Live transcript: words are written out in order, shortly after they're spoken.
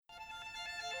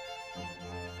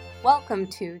Welcome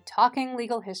to Talking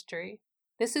Legal History.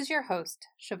 This is your host,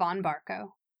 Siobhan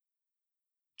Barco.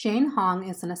 Jane Hong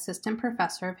is an assistant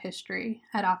professor of history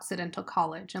at Occidental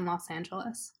College in Los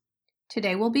Angeles.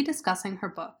 Today we'll be discussing her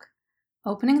book,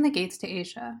 Opening the Gates to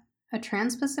Asia, A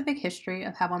Trans-Pacific History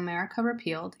of How America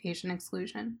Repealed Asian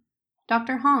Exclusion.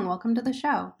 Dr. Hong, welcome to the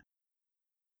show.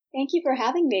 Thank you for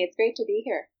having me. It's great to be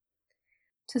here.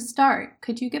 To start,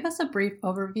 could you give us a brief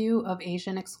overview of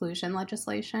Asian exclusion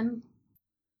legislation?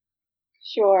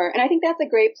 Sure, and I think that's a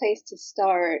great place to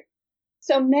start.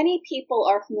 So many people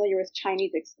are familiar with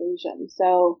Chinese exclusion.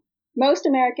 So most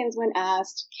Americans, when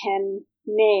asked, can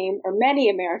name, or many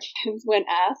Americans, when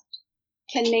asked,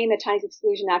 can name the Chinese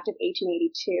Exclusion Act of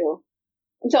 1882.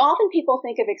 And so often people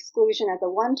think of exclusion as a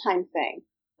one-time thing,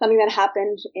 something that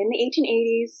happened in the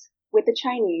 1880s with the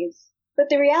Chinese. But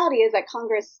the reality is that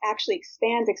Congress actually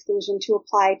expands exclusion to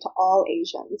apply to all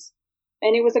Asians.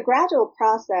 And it was a gradual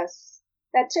process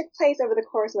that took place over the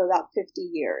course of about 50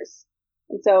 years.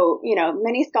 And so,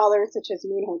 many scholars such as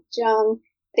Moon Ho Jung,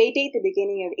 they date the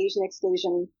beginning of Asian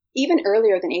exclusion even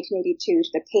earlier than 1882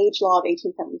 to the Page Law of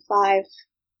 1875.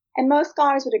 And most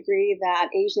scholars would agree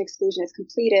that Asian exclusion is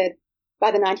completed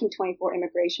by the 1924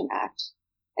 Immigration Act.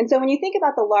 And so when you think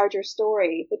about the larger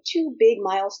story, the two big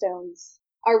milestones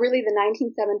are really the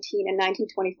 1917 and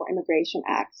 1924 Immigration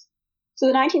Acts.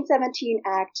 So the 1917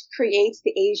 Act creates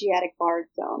the Asiatic Barred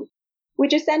Zone,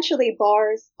 which essentially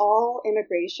bars all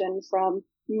immigration from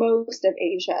most of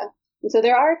Asia. And so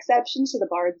there are exceptions to the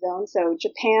barred zone. So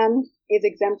Japan is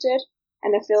exempted,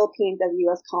 and the Philippines as a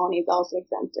U.S. colony is also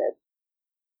exempted.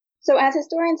 So as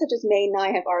historians such as May Nai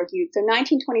have argued, so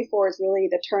 1924 is really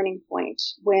the turning point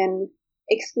when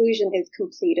exclusion is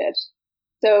completed.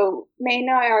 So May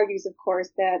Nai argues, of course,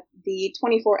 that the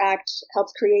 24 Act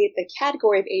helps create the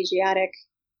category of Asiatic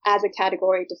as a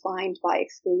category defined by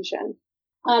exclusion.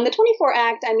 The 24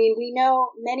 Act, we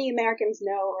know, many Americans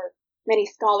know, or many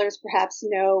scholars perhaps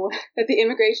know, that the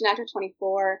Immigration Act of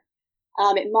 24,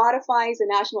 it modifies the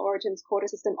national origins quota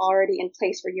system already in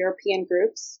place for European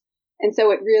groups. And so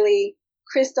it really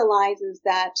crystallizes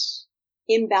that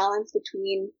imbalance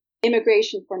between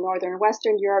immigration for Northern and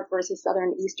Western Europe versus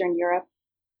Southern and Eastern Europe.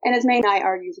 And as May Nai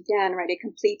argues again, right, it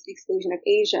completes the exclusion of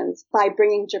Asians by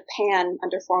bringing Japan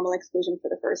under formal exclusion for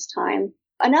the first time.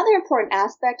 Another important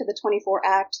aspect of the 24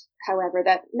 Act, however,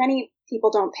 that many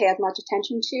people don't pay as much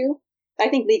attention to, I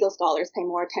think legal scholars pay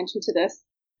more attention to this,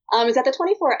 is that the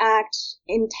 24 Act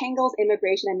entangles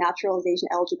immigration and naturalization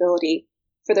eligibility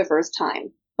for the first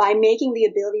time by making the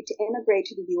ability to immigrate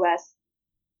to the U.S.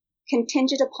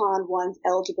 contingent upon one's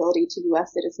eligibility to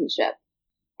U.S. citizenship.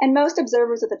 And most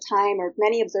observers at the time, or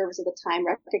many observers at the time,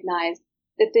 recognized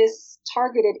that this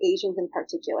targeted Asians in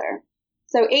particular.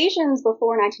 So Asians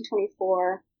before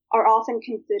 1924 are often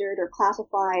considered or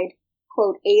classified,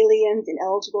 quote, aliens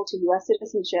ineligible to U.S.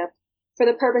 citizenship for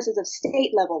the purposes of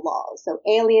state-level laws. So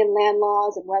alien land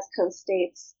laws in West Coast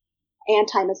states,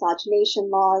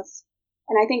 anti-miscegenation laws.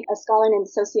 And I think a scholar named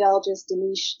sociologist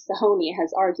Dinesh Sahoni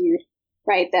has argued,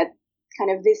 right, that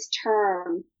kind of this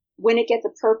term, when it gets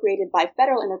appropriated by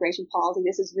federal immigration policy,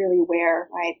 this is really where,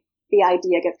 right, the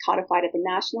idea gets codified at the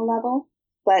national level.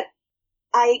 But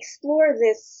I explore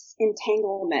this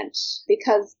entanglement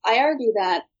because I argue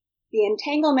that the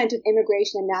entanglement of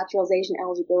immigration and naturalization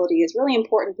eligibility is really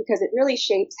important because it really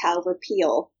shapes how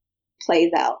repeal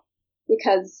plays out.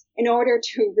 Because in order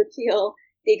to repeal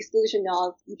the exclusion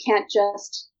laws, you can't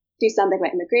just do something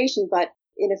about immigration, but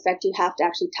in effect, you have to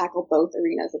actually tackle both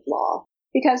arenas of law.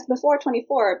 Because before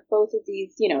 24, both of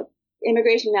these,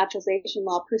 immigration and naturalization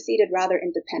law proceeded rather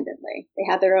independently. They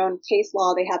had their own case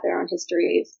law, they had their own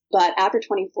histories, but after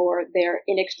 24, they're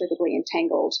inextricably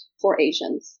entangled for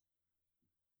Asians.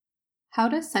 How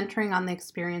does centering on the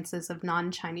experiences of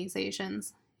non-Chinese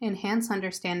Asians enhance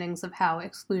understandings of how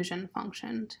exclusion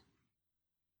functioned?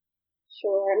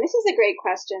 Sure, and this is a great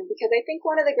question because I think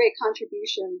one of the great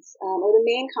contributions, or the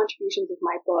main contributions of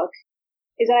my book,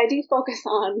 is that I do focus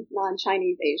on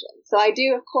non-Chinese Asians. So I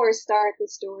do, of course, start the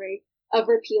story of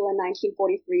repeal in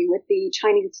 1943 with the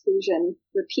Chinese exclusion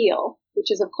repeal, which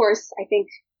is, of course, I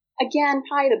think, again,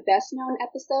 probably the best known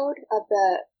episode of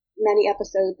the many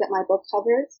episodes that my book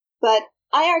covers. But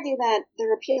I argue that the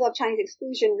repeal of Chinese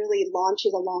exclusion really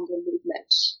launches a longer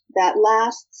movement that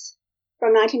lasts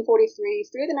from 1943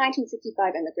 through the 1965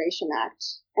 Immigration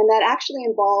Act, and that actually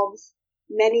involves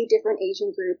many different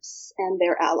Asian groups and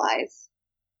their allies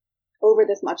over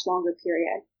this much longer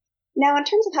period. Now, in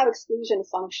terms of how exclusion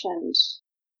functioned,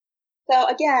 so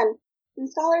again, when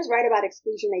scholars write about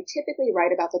exclusion, they typically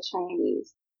write about the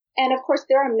Chinese. And of course,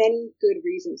 there are many good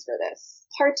reasons for this,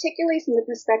 particularly from the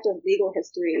perspective of legal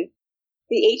history.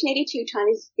 The 1882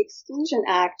 Chinese Exclusion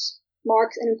Act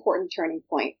marks an important turning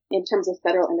point in terms of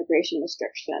federal immigration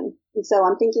restriction. And so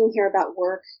I'm thinking here about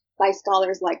work by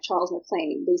scholars like Charles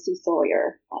McLean, Lucy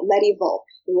Sawyer, Letty Volk,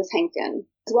 Louis Henkin,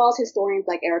 as well as historians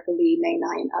like Erica Lee, May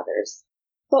Nye, and others.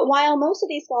 But while most of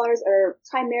these scholars are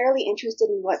primarily interested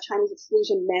in what Chinese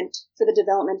exclusion meant for the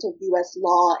development of U.S.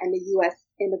 law and the U.S.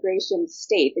 immigration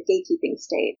state, the gatekeeping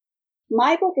state,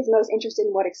 my book is most interested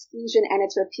in what exclusion and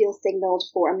its repeal signaled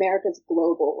for America's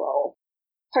global role,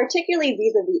 particularly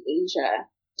vis-a-vis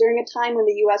Asia, during a time when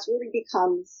the U.S. really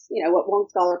becomes, what one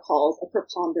scholar calls a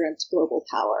preponderant global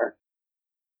power.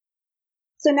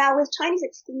 So now with Chinese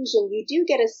exclusion, you do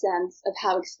get a sense of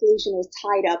how exclusion is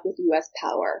tied up with U.S.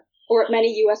 power, or what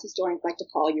many U.S. historians like to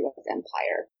call U.S.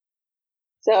 empire.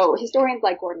 So historians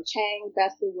like Gordon Chang,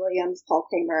 Bethany Williams, Paul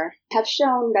Kramer have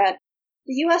shown that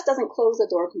the U.S. doesn't close the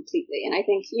door completely. And I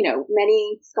think,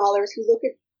 many scholars who look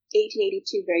at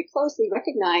 1882 very closely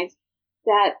recognize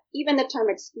that even the term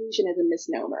exclusion is a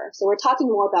misnomer. So we're talking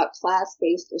more about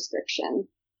class-based restriction.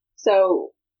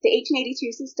 So the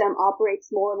 1882 system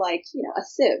operates more like, a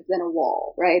sieve than a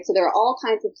wall, right? So there are all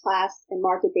kinds of class and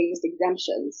market-based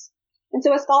exemptions. And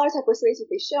so as scholars have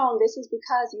persuasively shown, this is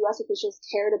because U.S. officials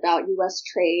cared about U.S.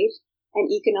 trade and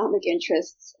economic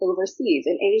interests overseas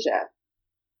in Asia.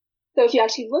 So if you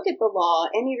actually look at the law,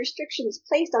 any restrictions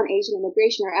placed on Asian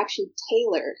immigration are actually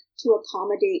tailored to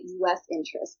accommodate U.S.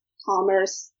 interests,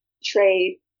 commerce,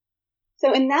 trade.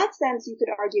 So in that sense, you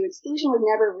could argue exclusion was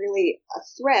never really a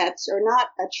threat or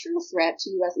not a true threat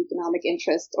to U.S. economic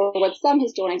interests, or what some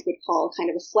historians would call kind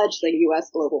of a fledgling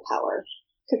U.S. global power.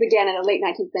 Because again, in the late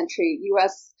 19th century,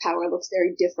 U.S. power looks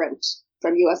very different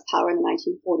from U.S. power in the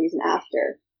 1940s and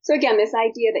after. So again, this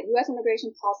idea that U.S. immigration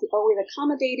policy always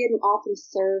accommodated and often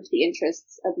served the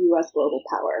interests of U.S. global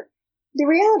power. The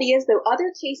reality is, though, other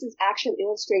cases actually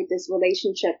illustrate this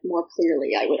relationship more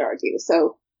clearly, I would argue.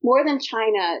 So more than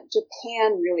China,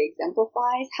 Japan really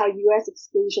exemplifies how U.S.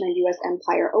 exclusion and U.S.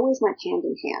 empire always went hand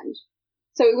in hand.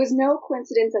 So it was no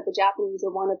coincidence that the Japanese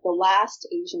were one of the last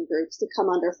Asian groups to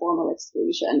come under formal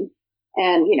exclusion.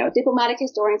 And, diplomatic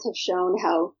historians have shown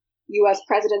how U.S.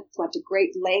 presidents went to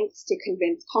great lengths to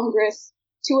convince Congress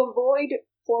to avoid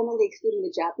formally excluding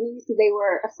the Japanese because they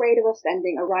were afraid of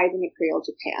offending a rising imperial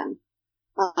Japan.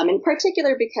 In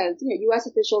particular because, U.S.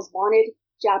 officials wanted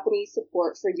Japanese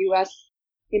support for U.S.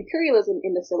 imperialism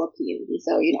in the Philippines. And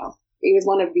so, it was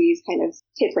one of these kind of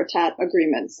tit for tat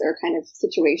agreements or kind of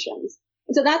situations.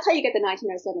 And so that's how you get the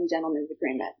 1907 Gentlemen's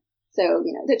Agreement. So,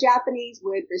 the Japanese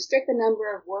would restrict the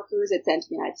number of workers it sent to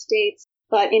the United States,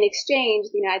 but in exchange,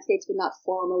 the United States would not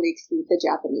formally exclude the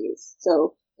Japanese.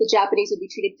 So the Japanese would be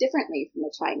treated differently from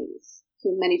the Chinese,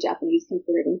 whom many Japanese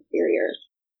considered inferior.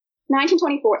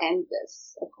 1924 ends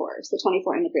this, of course, the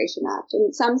 24 Immigration Act.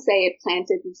 And some say it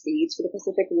planted the seeds for the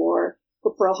Pacific War,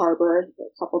 for Pearl Harbor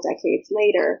a couple decades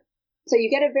later. So you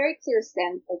get a very clear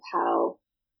sense of how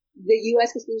the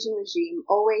U.S. exclusion regime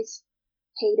always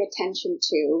paid attention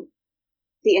to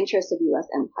the interests of U.S.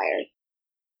 empire.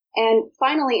 And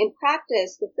finally, in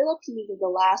practice, the Philippines is the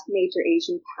last major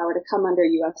Asian power to come under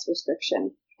U.S.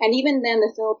 restriction. And even then,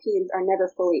 the Philippines are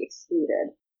never fully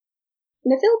excluded.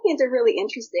 And the Philippines are really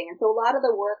interesting. And so a lot of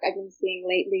the work I've been seeing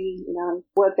lately,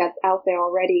 work that's out there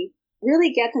already,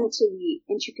 really gets into the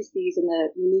intricacies and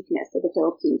the uniqueness of the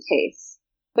Philippine case.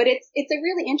 But it's a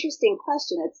really interesting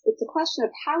question. It's a question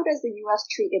of how does the U.S.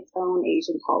 treat its own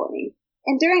Asian colony?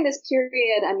 And during this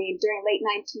period, during late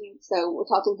 19th, so we're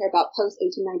talking here about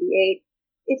post-1898,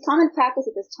 it's common practice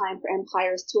at this time for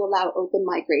empires to allow open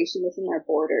migration within their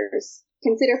borders.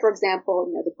 Consider, for example,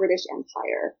 the British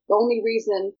Empire. The only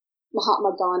reason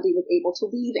Mahatma Gandhi was able to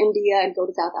leave India and go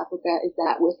to South Africa is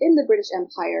that within the British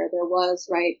Empire, there was,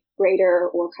 greater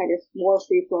or kind of more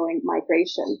free-flowing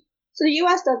migration. So the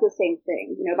U.S. does the same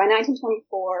thing. By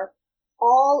 1924,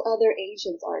 all other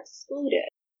Asians are excluded.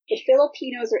 The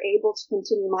Filipinos are able to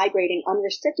continue migrating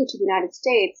unrestricted to the United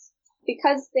States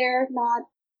because they're not,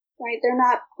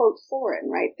 quote,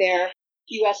 foreign, they're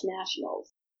U.S.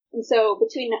 nationals. And so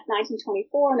between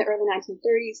 1924 and the early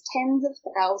 1930s, tens of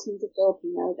thousands of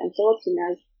Filipinos and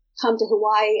Filipinas come to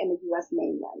Hawaii and the U.S.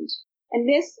 mainland. And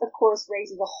this, of course,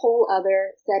 raises a whole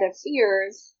other set of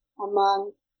fears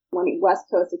among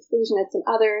West Coast exclusionists and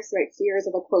others,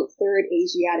 fears of a, quote, third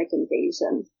Asiatic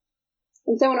invasion.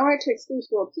 And so in order to exclude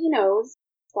Filipinos,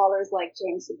 scholars like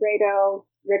James Segredo,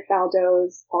 Rick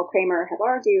Baldoes, Paul Kramer have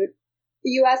argued,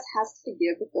 the U.S. has to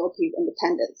give the Philippines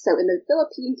independence. So in the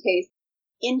Philippine case,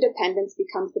 independence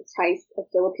becomes the price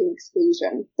of Philippine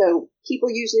exclusion. So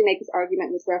people usually make this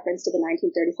argument with reference to the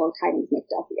 1934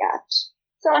 Kynens-McDuffie Act.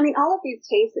 So, all of these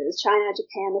cases, China,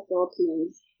 Japan, the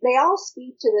Philippines, they all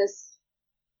speak to this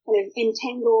kind of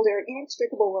entangled or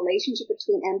inextricable relationship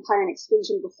between empire and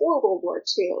exclusion before World War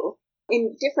II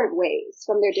in different ways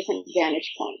from their different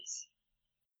vantage points.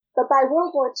 But by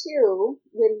World War II,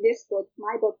 when this book,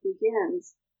 my book,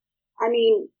 begins, I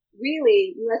mean,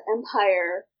 really, U.S.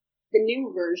 empire, the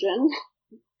new version,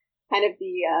 kind of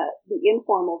the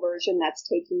informal version that's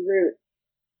taking root,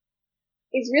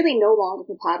 is really no longer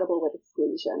compatible with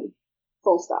exclusion.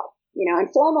 Full stop.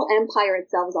 And formal empire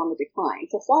itself is on the decline.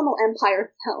 So formal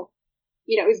empire itself,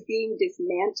 is being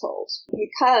dismantled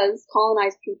because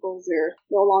colonized peoples are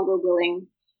no longer willing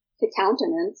to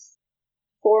countenance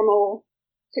formal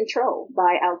control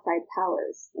by outside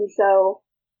powers. And so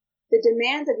the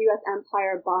demands of U.S.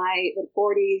 empire by the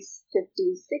 40s,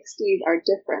 50s, 60s are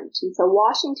different. And so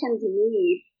Washington's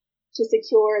need to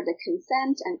secure the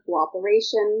consent and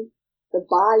cooperation, the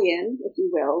buy-in, if you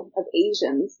will, of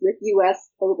Asians with U.S.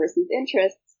 overseas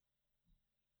interests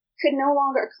could no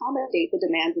longer accommodate the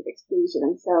demands of exclusion.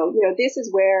 And so, this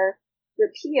is where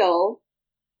repeal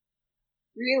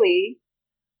really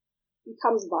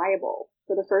becomes viable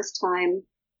for the first time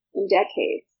in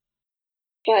decades.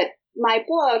 But my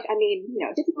book,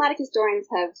 diplomatic historians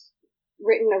have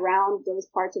written around those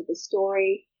parts of the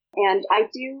story, and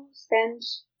I do spend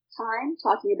time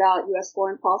talking about U.S.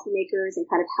 foreign policymakers and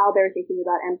kind of how they're thinking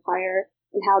about empire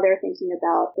and how they're thinking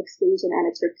about exclusion and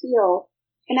its repeal.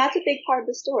 And that's a big part of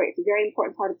the story. It's a very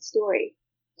important part of the story.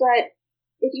 But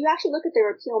if you actually look at the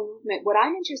repeal movement, what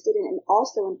I'm interested in, and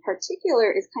also in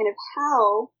particular, is kind of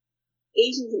how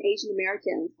Asians and Asian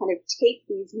Americans kind of take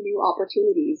these new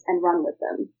opportunities and run with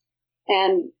them.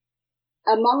 And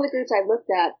among the groups I've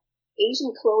looked at,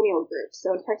 Asian colonial groups,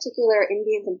 so in particular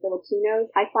Indians and Filipinos,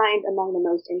 I find among the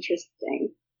most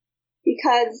interesting.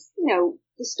 Because,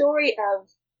 the story of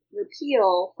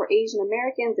repeal for Asian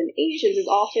Americans and Asians is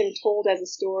often told as a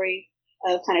story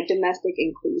of kind of domestic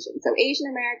inclusion. So Asian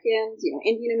Americans,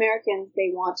 Indian Americans,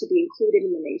 they want to be included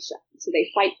in the nation. So they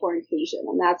fight for inclusion.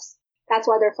 And that's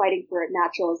why they're fighting for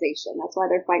naturalization. That's why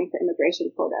they're fighting for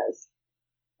immigration quotas.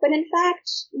 But in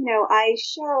fact, I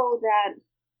show that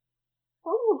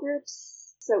colonial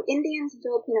groups, so Indians and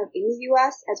Filipinos in the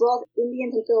U.S., as well as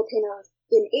Indians and Filipinos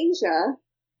in Asia,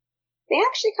 they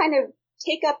actually kind of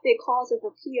take up the cause of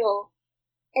repeal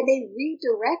and they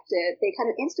redirect it, they kind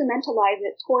of instrumentalize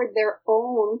it toward their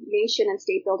own nation and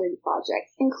state building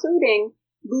projects, including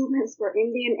movements for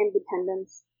Indian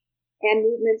independence and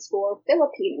movements for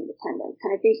Philippine independence,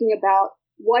 kind of thinking about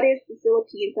what is the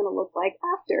Philippines going to look like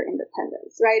after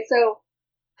independence, right? So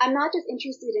I'm not just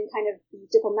interested in kind of the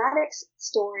diplomatic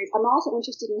stories, I'm also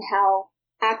interested in how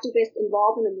activists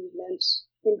involved in the movement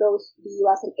in both the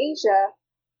U.S. and Asia,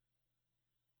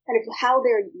 kind of how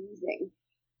they're using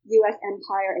U.S.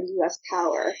 empire and U.S.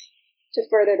 power to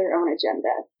further their own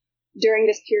agenda during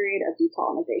this period of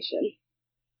decolonization.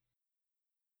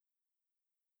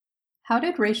 How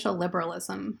did racial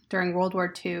liberalism during World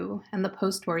War II and the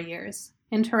post-war years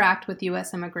interact with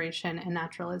U.S. immigration and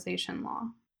naturalization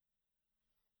law?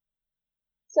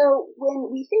 So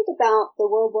when we think about the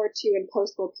World War II and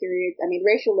post-war periods,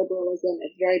 racial liberalism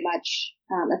is very much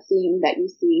a theme that you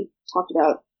see talked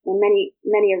about in many,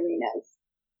 many arenas.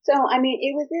 So,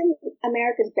 it was in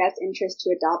America's best interest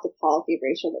to adopt a policy of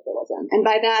racial liberalism. And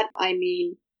by that, I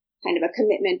mean kind of a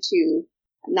commitment to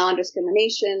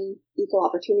non-discrimination, equal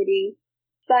opportunity.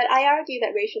 But I argue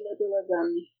that racial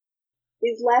liberalism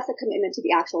is less a commitment to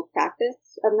the actual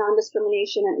practice of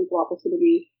non-discrimination and equal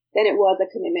opportunity than it was a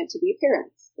commitment to the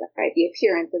appearance, right? The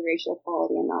appearance of racial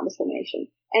equality and non-discrimination.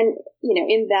 And,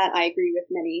 in that I agree with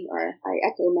many, or I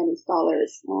echo many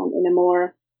scholars in a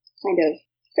more kind of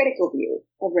critical view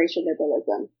of racial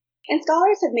liberalism. And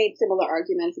scholars have made similar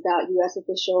arguments about U.S.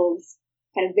 officials'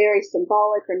 kind of very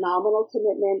symbolic or nominal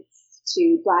commitments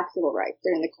to Black civil rights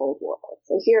during the Cold War.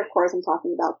 So here, of course, I'm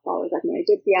talking about scholars like Mary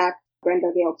Dicziak,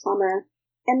 Brenda Gale Plummer.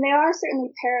 And there are certainly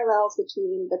parallels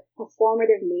between the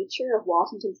performative nature of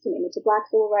Washington's commitment to Black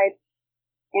civil rights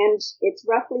and its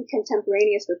roughly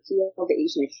contemporaneous repeal of the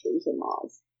Asian exclusion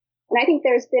laws. And I think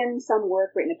there's been some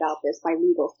work written about this by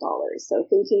legal scholars. So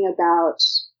thinking about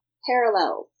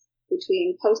parallels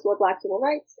between post-war Black civil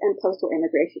rights and post-war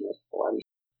immigration reform.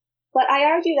 But I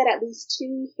argue that at least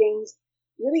two things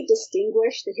really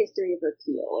distinguish the history of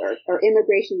repeal or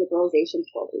immigration liberalization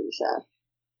toward Asia.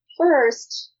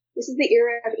 First, this is the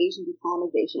era of Asian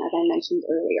decolonization, as I mentioned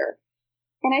earlier.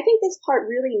 And I think this part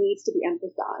really needs to be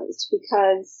emphasized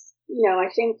because,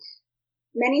 I think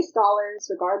many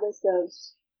scholars, regardless of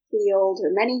field,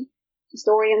 or many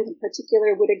historians in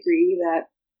particular would agree that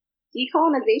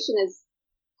decolonization is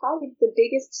probably the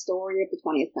biggest story of the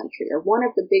 20th century, or one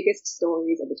of the biggest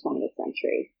stories of the 20th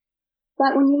century.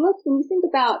 But when you think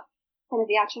about kind of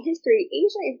the actual history,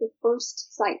 Asia is the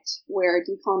first site where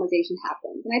decolonization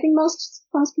happens. And I think most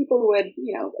people would,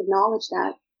 acknowledge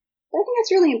that. But I think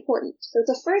that's really important. So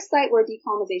it's the first site where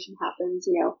decolonization happens.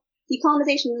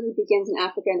 Decolonization really begins in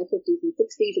Africa in the 50s and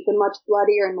 60s. It's a much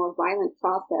bloodier and more violent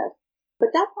process.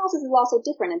 But that process is also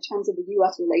different in terms of the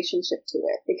U.S. relationship to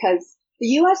it, because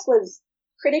the U.S. was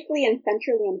critically and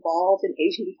centrally involved in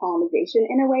Asian decolonization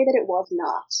in a way that it was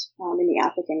not in the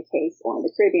African case or in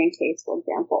the Caribbean case, for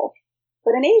example.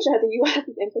 But in Asia, the U.S.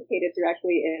 is implicated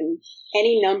directly in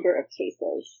any number of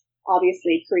cases.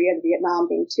 Obviously, Korea and Vietnam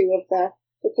being two of the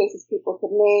cases people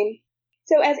could name.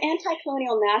 So as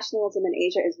anti-colonial nationalism in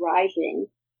Asia is rising,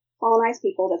 colonized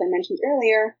peoples, as I mentioned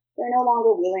earlier, they're no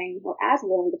longer willing or as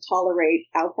willing to tolerate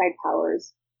outside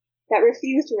powers that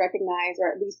refuse to recognize, or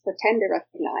at least pretend to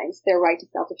recognize, their right to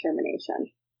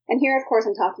self-determination. And here, of course,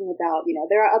 I'm talking about,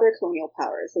 there are other colonial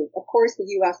powers. So, of course, the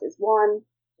U.S. is one.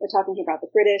 We're talking here about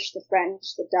the British, the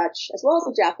French, the Dutch, as well as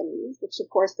the Japanese, which, of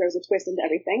course, throws a twist into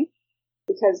everything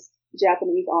because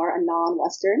Japanese are a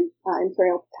non-Western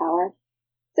imperial power.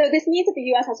 So this means that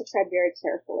the U.S. has to tread very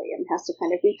carefully and has to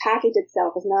kind of repackage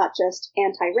itself as not just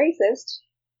anti-racist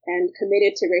and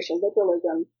committed to racial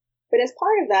liberalism, but as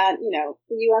part of that,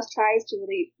 the U.S. tries to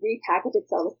really repackage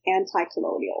itself as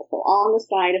anti-colonial, so on the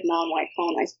side of non-white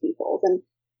colonized peoples. And,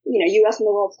 U.S. and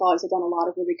the world scholars have done a lot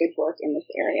of really good work in this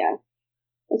area.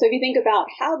 And so if you think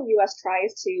about how the U.S.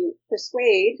 tries to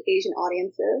persuade Asian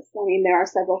audiences, there are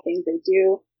several things they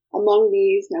do. Among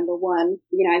these, number one,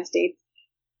 the United States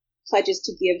pledges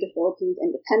to give the Philippines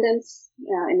independence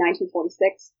in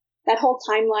 1946. That whole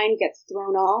timeline gets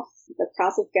thrown off. The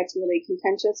process gets really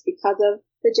contentious because of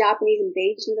the Japanese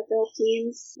invasion of the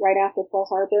Philippines right after Pearl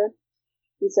Harbor.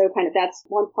 And so that's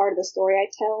one part of the story I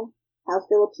tell, how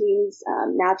Philippines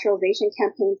naturalization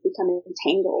campaigns become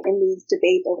entangled in these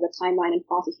debates over the timeline and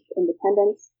process of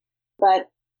independence. But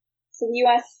so the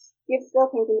U.S. gives the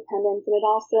Philippines independence, and it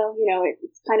also,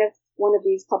 it's kind of one of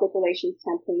these public relations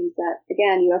campaigns that,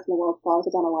 again, U.S. and the world scholars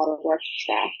have done a lot of work to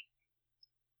track.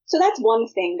 So that's one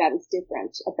thing that is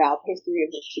different about the history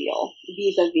of repeal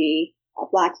vis-a-vis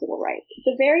Black civil rights.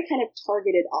 It's a very kind of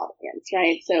targeted audience,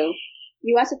 right? So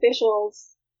U.S.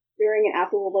 officials during and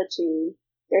after World War II,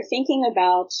 they're thinking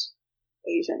about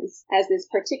Asians as this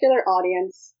particular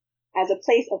audience, as a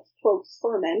place of, quote,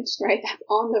 ferment, right? That's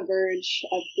on the verge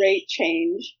of great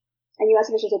change. And U.S.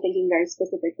 officials are thinking very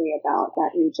specifically about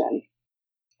that region.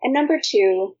 And number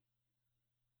two,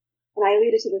 and I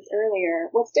alluded to this earlier,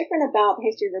 what's different about the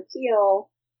history of repeal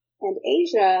and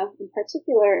Asia in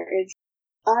particular is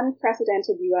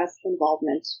unprecedented U.S.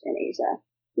 involvement in Asia.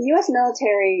 The U.S.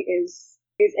 military is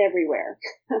everywhere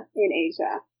in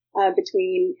Asia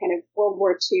between kind of World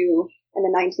War II and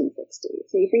the 1960s.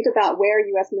 So you think about where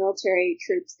U.S. military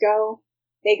troops go,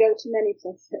 they go to many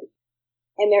places.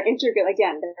 And they're integrally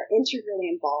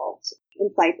involved in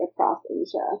sites across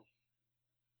Asia.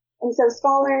 And so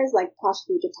scholars like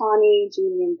Toshiko Fujitani,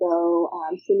 Julian Go,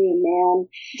 Simeon Mann,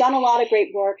 done a lot of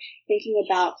great work thinking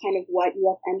about kind of what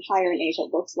U.S. empire in Asia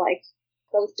looks like,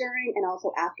 both during and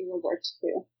also after World War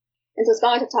II. And so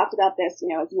scholars have talked about this, as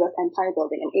U.S. empire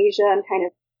building in Asia, and kind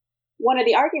of one of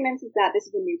the arguments is that this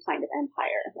is a new kind of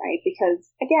empire, right?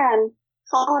 Because again,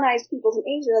 colonized peoples in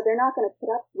Asia, they're not going to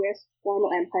put up with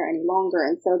formal empire any longer.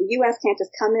 And so the U.S. can't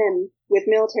just come in with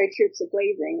military troops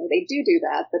ablazing, or they do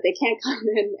that, but they can't come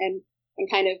in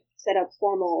and kind of set up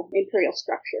formal imperial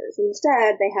structures.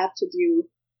 Instead, they have to do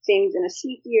things in a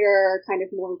sneakier, kind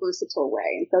of more versatile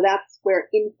way. And so that's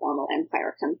where informal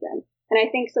empire comes in. And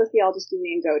I think sociologist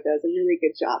Julian Go does a really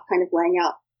good job kind of laying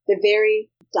out the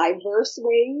very diverse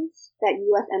ways that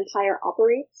U.S. empire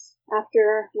operates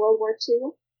after World War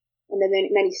II. And the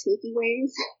many sneaky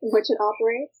ways in which it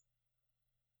operates,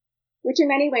 which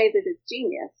in many ways is its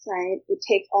genius, right? It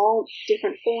takes all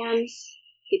different forms.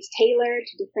 It's tailored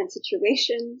to different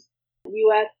situations.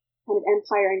 U.S. kind of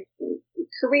empire in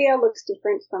Korea looks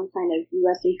different from kind of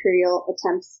U.S. imperial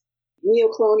attempts,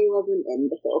 neocolonialism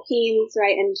in the Philippines,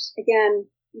 right? And again,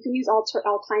 you can use all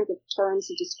kinds of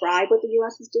terms to describe what the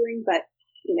U.S. is doing, but,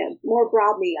 more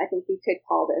broadly, I think we could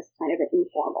call this kind of an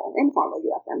informal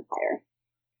U.S. empire.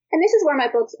 And this is where my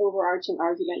book's overarching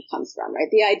argument comes from, right?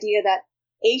 The idea that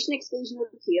Asian exclusion or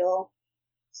repeal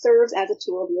serves as a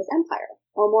tool of U.S. empire.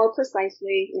 Or more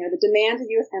precisely, the demands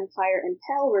of U.S. empire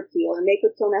impel repeal or make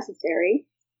repeal necessary,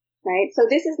 right?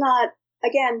 So this is not,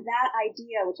 again, that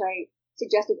idea, which I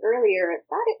suggested earlier,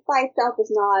 that by itself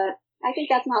is not, I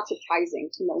think that's not surprising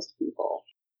to most people.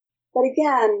 But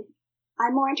again,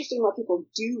 I'm more interested in what people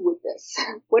do with this.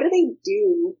 What do they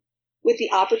do with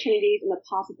the opportunities and the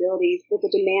possibilities that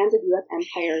the demands of U.S.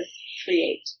 empire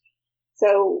create?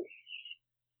 So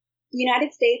the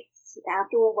United States,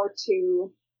 after World War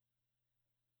II,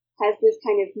 has this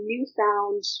kind of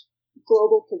newfound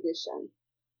global position.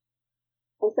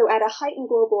 And so at a heightened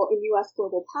in U.S.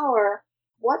 global power,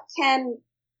 what can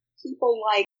people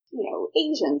like,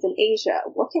 Asians in Asia,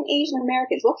 what can Asian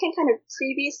Americans, what can kind of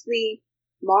previously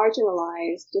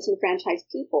marginalized, disenfranchised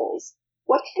peoples,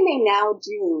 what can they now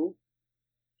do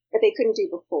that they couldn't do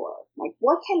before? Like,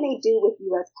 what can they do with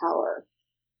U.S. power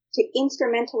to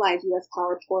instrumentalize U.S.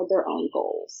 power toward their own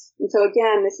goals? And so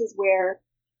again, this is where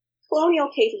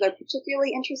colonial cases are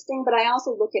particularly interesting, but I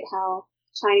also look at how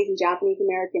Chinese and Japanese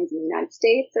Americans in the United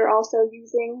States are also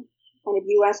using kind of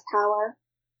U.S. power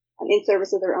in service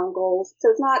of their own goals.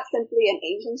 So it's not simply an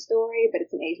Asian story, but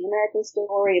it's an Asian American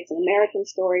story. It's an American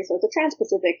story. So it's a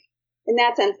Trans-Pacific. In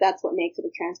that sense, that's what makes it a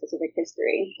Trans-Pacific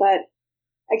history. But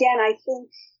again, I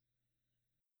think,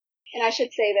 and I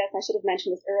should say this, I should have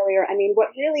mentioned this earlier. I mean,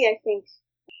 what really I think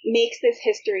makes this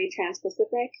history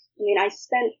Trans-Pacific, I mean, I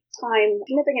spent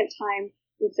significant time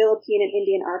in Philippine and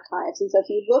Indian archives. And so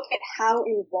if you look at how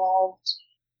involved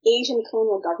Asian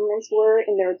colonial governments were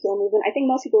in the repeal movement, I think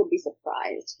most people would be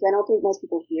surprised. I don't think most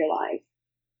people realize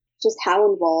just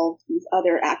how involved these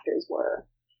other actors were,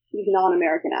 these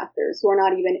non-American actors who are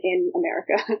not even in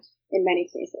America in many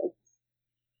cases.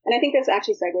 And I think this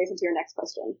actually segues into your next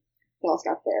question. So I'll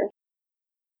stop there.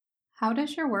 How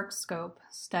does your work scope,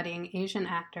 studying Asian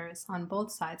actors on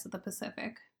both sides of the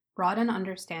Pacific, broaden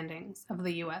understandings of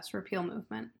the U.S. repeal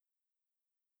movement?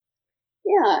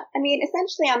 Yeah, I mean,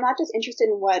 essentially, I'm not just interested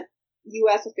in what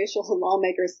U.S. officials and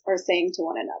lawmakers are saying to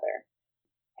one another.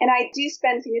 And I do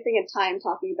spend significant time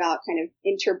talking about kind of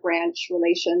inter-branch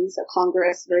relations of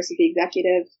Congress versus the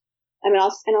executive. I mean,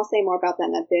 I'll say more about that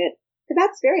in a bit. But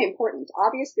that's very important.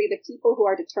 Obviously, the people who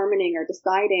are determining or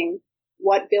deciding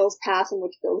what bills pass and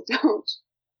which bills don't,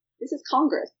 this is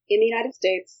Congress in the United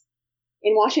States,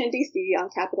 in Washington, D.C.,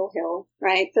 on Capitol Hill,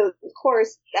 right? So, of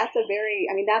course, that's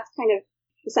kind of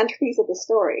the centerpiece of the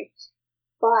story.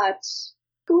 But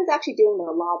who is actually doing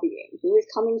the lobbying? Who is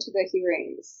coming to the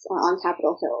hearings on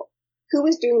Capitol Hill? Who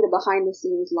is doing the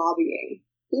behind-the-scenes lobbying?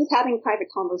 Who's having private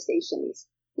conversations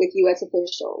with U.S.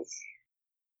 officials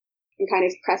and kind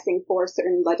of pressing for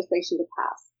certain legislation to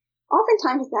pass?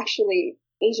 Oftentimes it's actually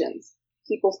Asians,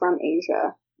 people from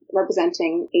Asia,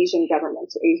 representing Asian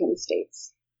governments or Asian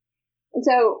states. And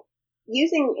so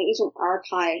using Asian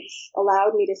archives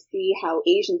allowed me to see how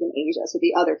Asians in Asia, so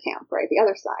the other camp, right, the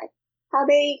other side, how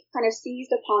they kind of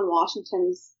seized upon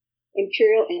Washington's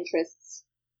imperial interests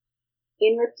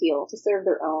in repeal to serve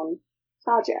their own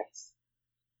projects.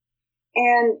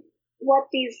 And what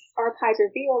these archives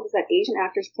revealed is that Asian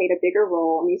actors played a bigger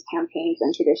role in these campaigns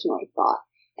than traditionally thought.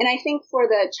 And I think for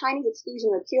the Chinese exclusion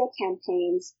repeal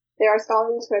campaigns, there are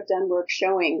scholars who have done work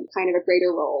showing kind of a greater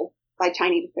role by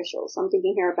Chinese officials. So I'm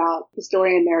thinking here about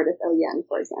historian Meredith Oyen,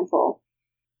 for example.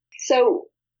 So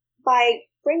by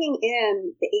bringing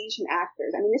in the Asian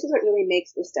actors, I mean, this is what really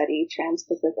makes the study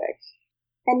Trans-Pacific.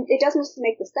 And it doesn't just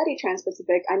make the study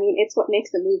Trans-Pacific, I mean, it's what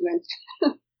makes the movement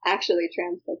actually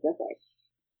Trans-Pacific.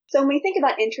 So when we think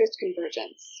about interest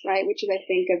convergence, right, which is, I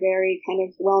think, a very kind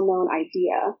of well-known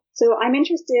idea. So I'm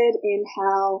interested in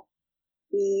how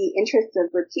the interests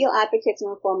of repeal advocates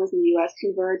and reformers in the U.S.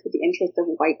 converge with the interests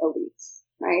of white elites,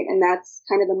 right? And that's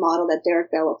kind of the model that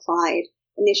Derek Bell applied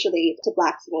initially to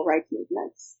Black civil rights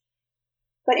movements.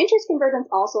 But interest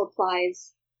convergence also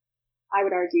applies, I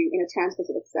would argue, in a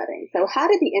trans-Pacific setting. So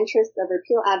how did the interests of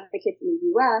repeal advocates in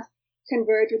the U.S.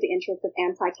 converge with the interests of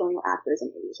anti-colonial actors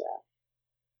in Asia?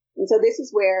 And so this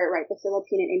is where, right, the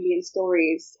Philippine and Indian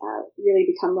stories really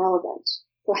become relevant.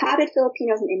 So how did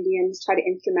Filipinos and Indians try to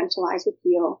instrumentalize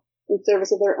repeal in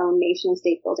service of their own nation and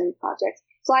state building projects?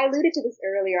 So I alluded to this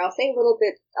earlier. I'll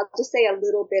just say a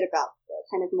little bit about the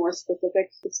kind of more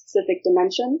specific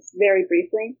dimensions very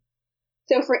briefly.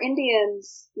 So for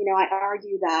Indians, I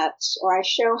argue that, or I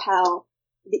show how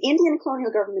the Indian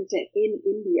colonial government in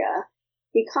India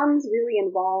becomes really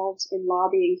involved in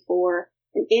lobbying for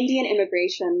an Indian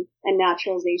immigration and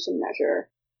naturalization measure,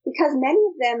 because many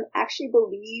of them actually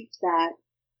believed that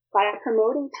by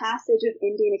promoting passage of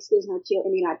Indian exclusion repeal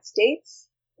in the United States,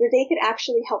 that they could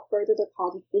actually help further the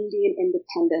cause of Indian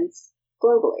independence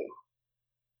globally.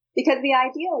 Because the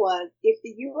idea was, if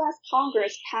the U.S.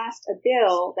 Congress passed a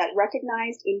bill that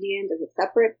recognized Indians as a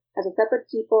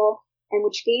separate people and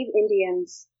which gave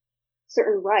Indians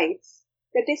certain rights,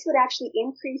 that this would actually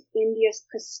increase India's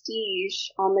prestige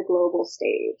on the global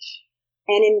stage,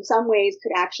 and in some ways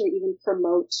could actually even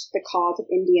promote the cause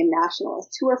of Indian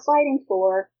nationalists who are fighting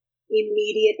for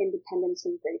immediate independence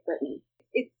from Great Britain.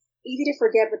 It's easy to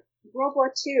forget, but World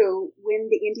War II, when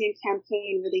the Indian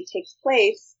campaign really takes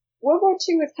place, World War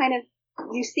II is kind of,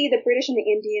 you see the British and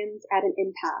the Indians at an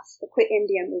impasse, the Quit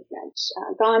India movement.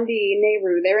 Gandhi,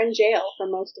 Nehru, they're in jail for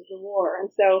most of the war. And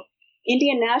so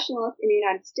Indian nationalists in the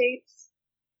United States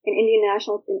and Indian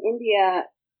nationalists in India,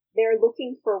 they're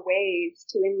looking for ways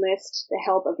to enlist the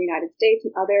help of the United States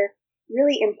and other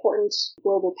really important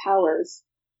global powers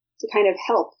to kind of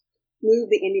help move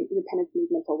the Indian independence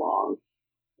movement along.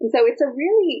 And so it's a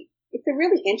really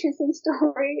interesting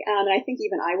story. And I think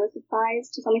even I was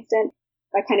surprised to some extent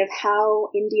by kind of how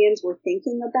Indians were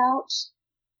thinking about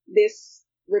this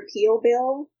repeal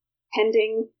bill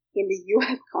pending in the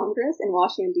U.S. Congress in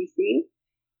Washington, D.C.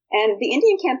 And the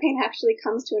Indian campaign actually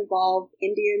comes to involve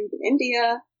Indians in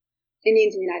India,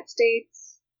 Indians in the United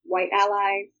States, white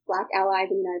allies, black allies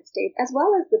in the United States, as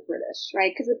well as the British,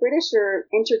 right? Because the British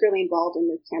are integrally involved in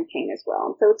this campaign as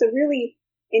well. So it's a really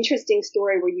interesting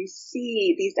story where you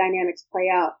see these dynamics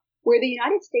play out, where the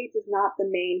United States is not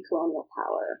the main colonial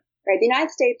power, right? The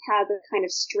United States has a kind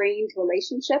of strained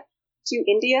relationship to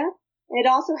India, and it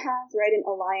also has, right, an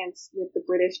alliance with the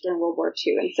British during World War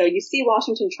II. And so you see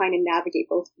Washington trying to navigate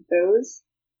both of those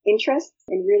interests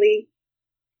in really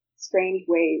strange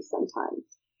ways sometimes.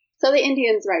 So the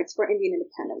Indians' rights for Indian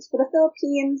independence. For the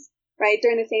Philippines, right,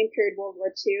 during the same period, World War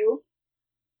II,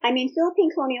 I mean, Philippine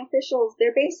colonial officials,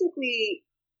 they're basically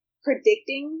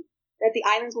predicting that the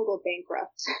islands will go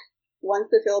bankrupt once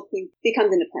the Philippines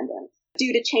becomes independent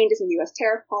due to changes in U.S.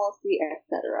 tariff policy,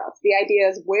 etc. So the idea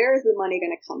is, where is the money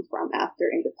going to come from after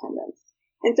independence?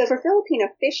 And so for Philippine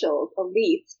officials,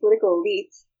 elites, political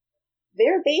elites,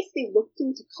 they're basically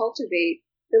looking to cultivate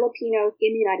Filipinos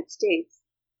in the United States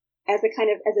as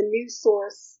a new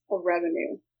source of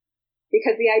revenue.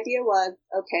 Because the idea was,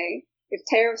 okay, if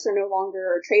tariffs are no longer,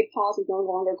 or trade policy is no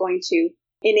longer going to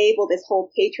enable this whole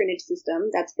patronage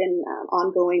system that's been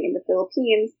ongoing in the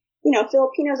Philippines,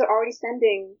 Filipinos are already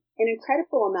sending an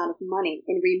incredible amount of money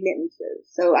in remittances.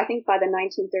 So I think by the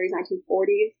 1930s,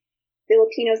 1940s,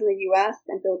 Filipinos in the U.S.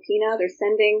 and Filipinas are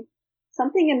sending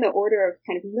something in the order of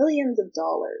kind of millions of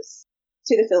dollars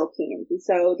to the Philippines. And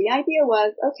so the idea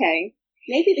was, okay,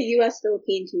 maybe the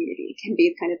U.S.-Philippine community can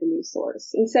be kind of a new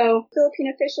source. And so Philippine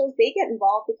officials, they get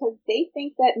involved because they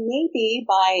think that maybe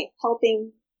by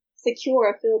helping secure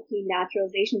a Philippine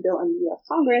naturalization bill in the U.S.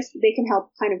 Congress, they can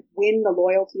help kind of win the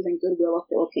loyalties and goodwill of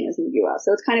Filipinos in the U.S.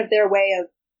 So it's kind of their way of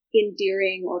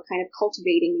endearing or kind of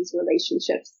cultivating these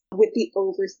relationships with the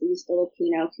overseas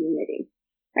Filipino community,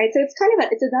 right? So it's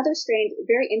it's another strange,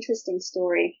 very interesting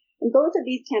story. And both of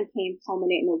these campaigns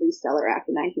culminate in the Reseller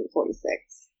Act in 1946.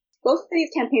 Both of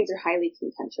these campaigns are highly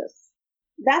contentious.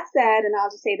 That said, and I'll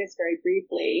just say this very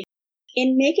briefly,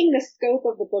 in making the scope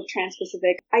of the book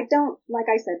Trans-Pacific, I don't,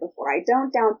 like I said before, I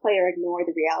don't downplay or ignore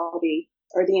the reality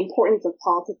or the importance of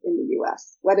politics in the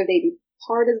U.S., whether they be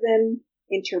partisan,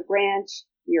 interbranch,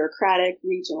 bureaucratic,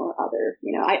 regional, or other.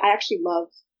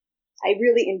 I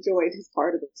really enjoy this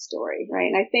part of the story,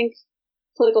 right? And I think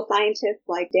political scientists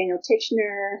like Daniel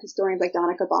Titchener, historians like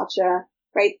Donna Kabacha,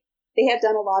 right, they have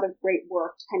done a lot of great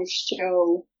work to kind of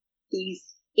show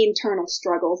these internal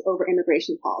struggles over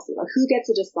immigration policy, like who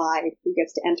gets to decide who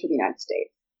gets to enter the United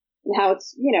States, and how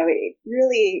it's,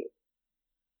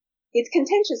 it's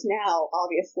contentious now,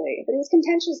 obviously, but it was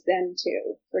contentious then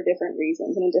too, for different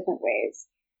reasons and in different ways.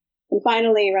 And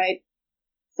finally, right,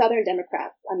 Southern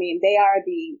Democrats, I mean, they are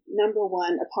the number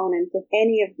one opponents of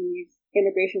any of these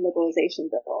immigration liberalization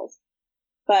bills.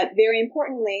 But very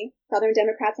importantly, Southern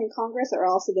Democrats in Congress are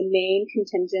also the main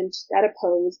contingent that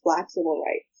oppose Black civil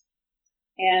rights.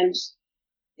 And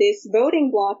this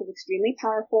voting bloc is extremely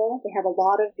powerful. They have a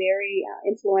lot of very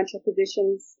influential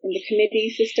positions in the committee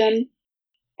system.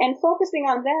 And focusing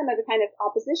on them as a kind of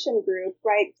opposition group,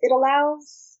 right, it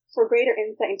allows for greater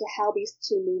insight into how these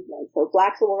two movements, so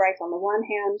Black civil rights on the one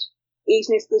hand,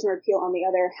 Asian exclusion repeal on the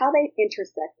other, how they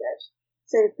intersected.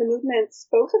 Since the movements,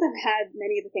 both of them had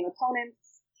many of the same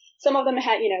opponents. Some of them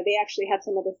had, they actually had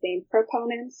some of the same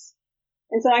proponents.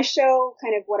 And so I show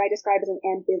kind of what I describe as an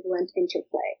ambivalent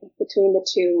interplay between the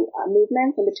two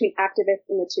movements and between activists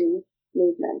in the two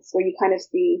movements, where you kind of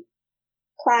see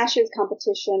clashes,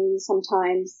 competition,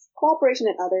 sometimes cooperation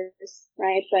at others,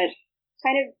 right? But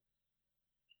kind of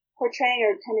portraying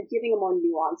or kind of giving a more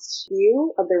nuanced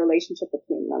view of the relationship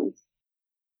between them.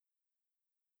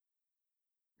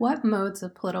 What modes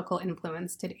of political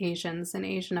influence did Asians and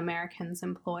Asian Americans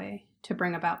employ to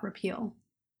bring about repeal?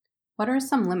 What are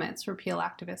some limits repeal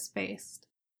activists faced?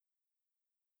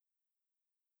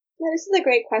 Yeah, this is a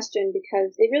great question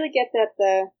because it really gets at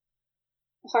the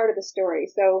heart of the story.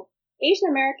 So Asian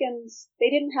Americans, they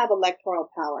didn't have electoral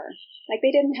power. Like, they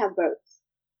didn't have votes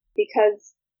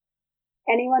because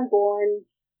anyone born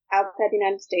outside the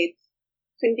United States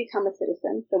couldn't become a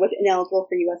citizen, so was ineligible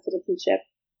for U.S. citizenship,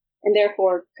 and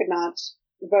therefore could not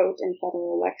vote in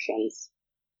federal elections.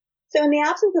 So in the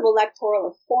absence of electoral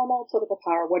or formal political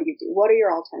power, what do you do? What are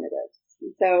your alternatives?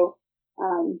 And so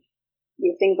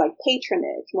you have things like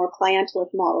patronage, more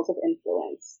clientelist models of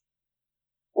influence.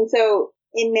 And so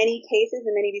in many cases,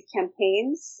 in many of these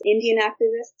campaigns, Indian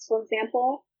activists, for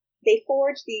example, they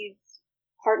forge these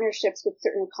partnerships with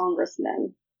certain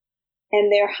congressmen,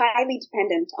 and they're highly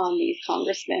dependent on these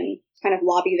congressmen to kind of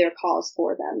lobby their cause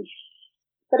for them.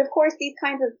 But of course, these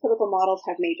kinds of political models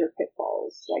have major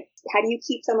pitfalls. Like, how do you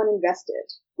keep someone invested?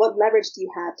 What leverage do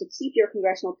you have to keep your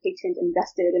congressional patrons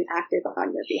invested and active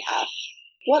on your behalf?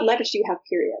 What leverage do you have,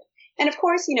 period? And of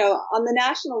course, on the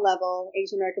national level,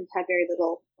 Asian Americans have very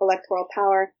little electoral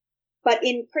power. But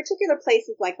in particular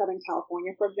places like Southern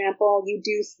California, for example, you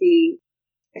do see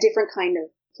a different kind of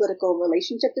political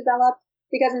relationship develop.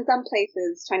 Because in some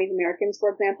places, Chinese Americans,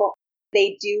 for example,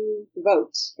 they do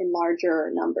vote in larger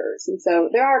numbers. And so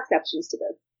there are exceptions to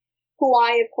this.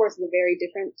 Hawaii, of course, is a very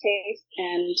different case.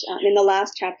 And in the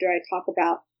last chapter, I talk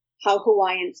about how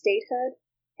Hawaiian statehood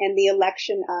and the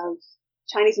election of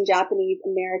Chinese and Japanese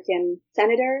American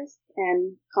senators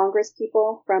and Congress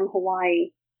people from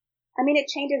Hawaii,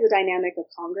 it changes the dynamic of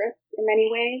Congress in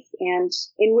many ways, and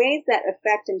in ways that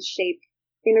affect and shape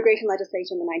immigration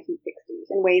legislation in the 1960s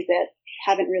in ways that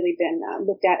haven't really been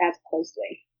looked at as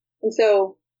closely. And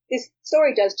so this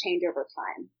story does change over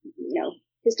time.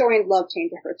 Historians love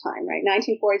change over time, right?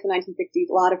 1940s and 1960s,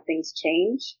 a lot of things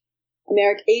change.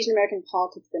 Asian American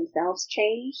politics themselves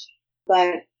change,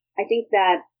 but I think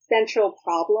that central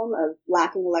problem of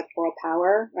lacking electoral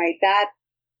power, right, that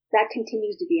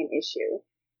continues to be an issue.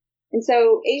 And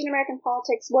so Asian American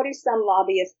politics, what do some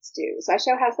lobbyists do? So I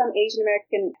show how some Asian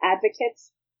American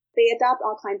advocates, they adopt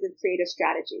all kinds of creative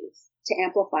strategies to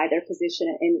amplify their position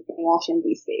in Washington,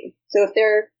 D.C. So if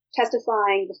they're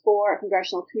testifying before a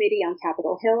congressional committee on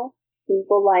Capitol Hill,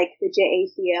 people like the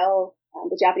JACL,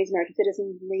 the Japanese American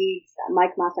Citizens League,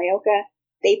 Mike Masaoka,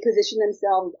 they position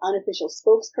themselves as unofficial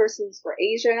spokespersons for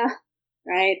Asia,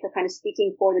 right? So kind of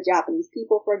speaking for the Japanese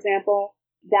people, for example.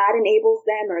 That enables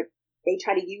them, or they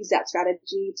try to use that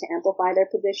strategy to amplify their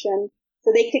position.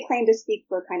 So they could claim to speak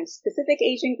for kind of specific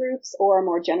Asian groups or a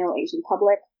more general Asian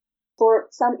public. For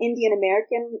some Indian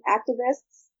American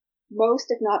activists, most,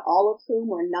 if not all of whom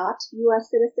were not U.S.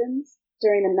 citizens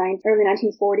during the early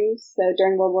 1940s, so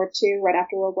during World War II, right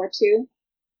after World War II.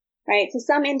 Right, so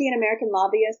some Indian American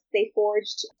lobbyists, they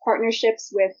forged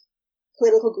partnerships with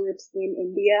political groups in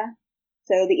India.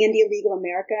 So the India Legal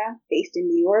America, based in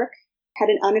New York, had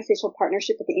an unofficial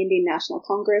partnership with the Indian National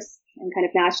Congress and kind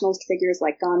of nationalist figures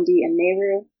like Gandhi and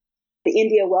Nehru. The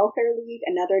India Welfare League,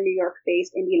 another New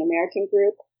York-based Indian American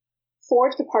group,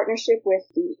 forged a partnership with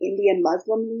the Indian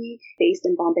Muslim League, based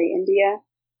in Bombay, India.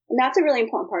 And that's a really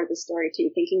important part of the story,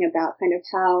 too, thinking about kind of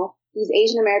how these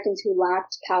Asian Americans who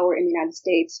lacked power in the United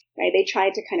States, right, they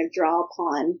tried to kind of draw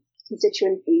upon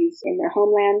constituencies in their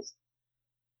homelands.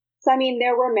 So,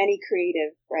 there were many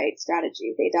creative, right,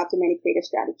 strategies. They adopted many creative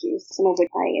strategies, some of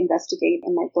which I investigate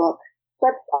in my book.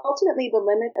 But ultimately, the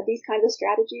limit of these kinds of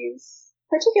strategies,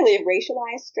 particularly of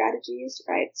racialized strategies,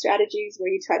 right, strategies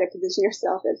where you try to position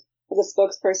yourself as a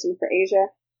spokesperson for Asia.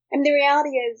 And the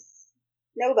reality is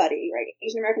nobody, right,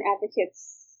 Asian American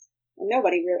advocates,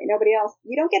 nobody else,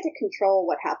 you don't get to control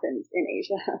what happens in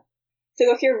Asia.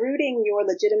 So if you're rooting your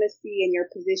legitimacy and your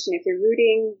position, if you're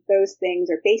rooting those things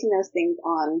or basing those things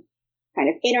on kind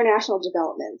of international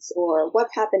developments or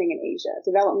what's happening in Asia,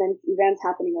 events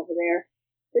happening over there,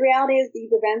 the reality is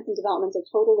these events and developments are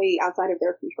totally outside of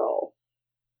their control.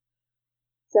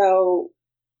 So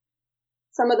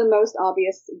some of the most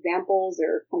obvious examples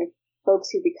are kind of folks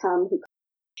who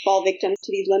fall victim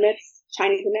to these limits.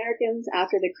 Chinese Americans,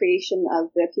 after the creation of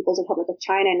the People's Republic of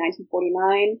China in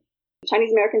 1949,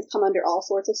 Chinese Americans come under all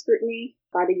sorts of scrutiny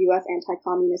by the U.S.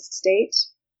 anti-communist state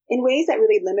in ways that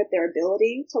really limit their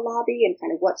ability to lobby and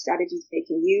kind of what strategies they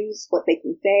can use, what they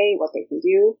can say, what they can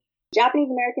do. Japanese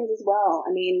Americans as well.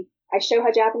 I show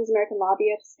how Japanese American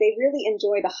lobbyists, they really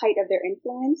enjoy the height of their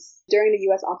influence during the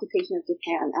U.S. occupation of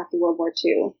Japan after World War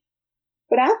II.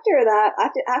 But after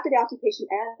the occupation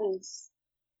ends,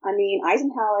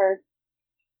 Eisenhower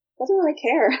doesn't really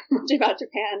care much about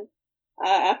Japan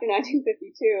after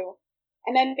 1952,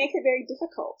 and then makes it very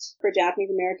difficult for Japanese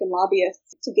American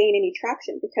lobbyists to gain any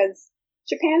traction because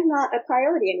Japan's not a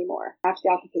priority anymore after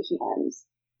the occupation ends.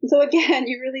 And so again,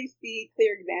 you really see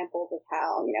clear examples of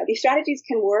how, these strategies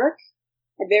can work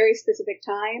at very specific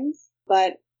times,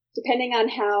 but depending on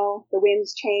how the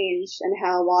winds change and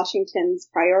how Washington's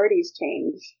priorities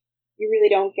change, you really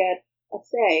don't get a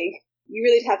say you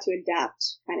really have to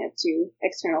adapt kind of to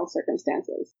external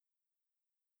circumstances.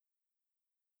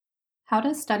 How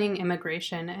does studying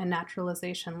immigration and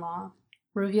naturalization law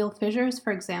reveal fissures,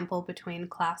 for example, between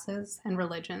classes and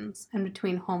religions and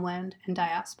between homeland and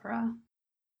diaspora?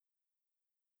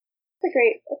 This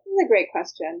is a great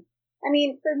question. I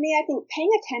mean, for me, I think paying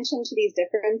attention to these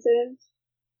differences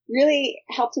really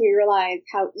helped me realize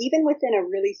how even within a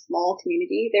really small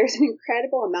community, there's an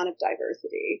incredible amount of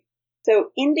diversity.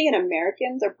 So Indian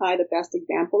Americans are probably the best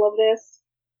example of this.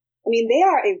 I mean, they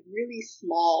are a really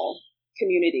small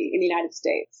community in the United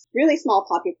States, really small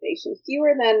population,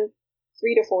 fewer than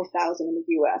 3,000 to 4,000 in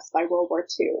the U.S. by World War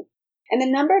II. And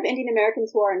the number of Indian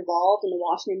Americans who are involved in the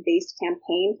Washington-based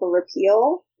campaign for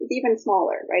repeal is even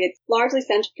smaller, right? It's largely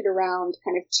centered around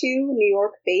kind of two New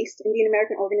York-based Indian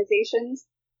American organizations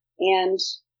and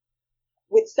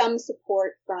with some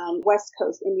support from West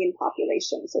Coast Indian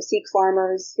populations, so Sikh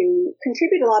farmers who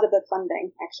contribute a lot of the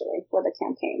funding, actually, for the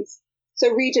campaigns.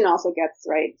 So region also gets,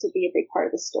 right, to be a big part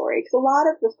of the story. Because a lot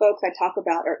of the folks I talk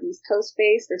about are East Coast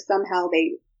based, or somehow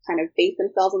they kind of base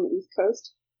themselves on the East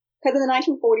Coast. Because in the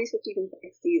 1940s, 50s, and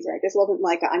 60s, right, this wasn't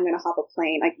like I'm going to hop a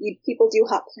plane. Like, people do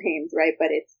hop planes, right,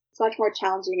 but it's much more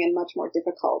challenging and much more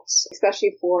difficult,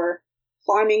 especially for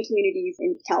farming communities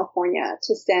in California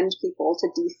to send people to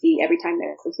DC every time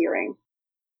there's a hearing.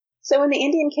 So in the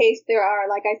Indian case, there are,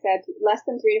 like I said, less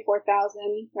than 3,000 to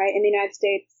 4,000, right, in the United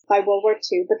States by World War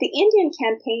II. But the Indian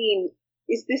campaign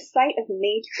is this site of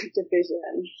major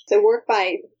division. So work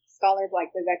by scholars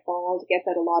like Vivek Bald gets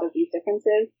at a lot of these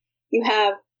differences. You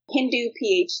have Hindu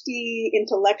PhD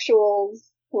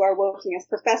intellectuals who are working as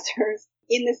professors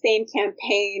in the same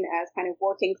campaign as kind of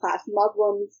working class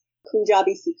Muslims,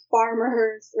 Punjabi Sikh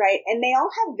farmers, right? And they all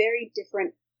have very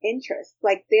different interests.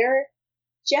 Like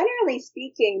generally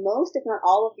speaking, most, if not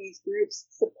all of these groups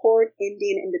support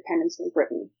Indian independence from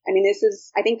Britain. I mean,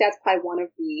 I think that's probably one of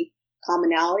the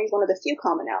commonalities, one of the few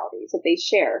commonalities that they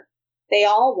share. They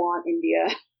all want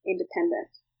India independent.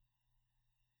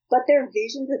 But their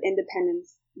visions of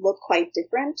independence look quite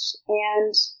different,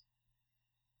 and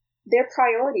their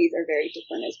priorities are very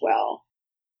different as well.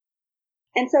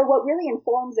 And so what really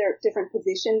informs their different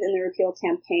positions in the repeal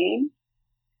campaign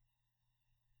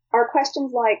are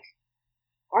questions like,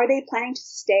 are they planning to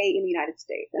stay in the United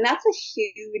States? And that's a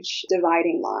huge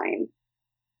dividing line.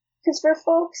 Because for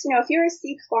folks, if you're a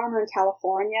Sikh farmer in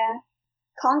California,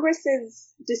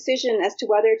 Congress's decision as to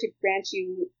whether to grant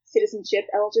you citizenship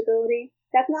eligibility,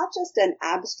 that's not just an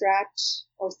abstract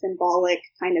or symbolic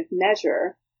kind of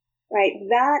measure, right?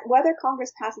 That whether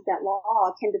Congress passes that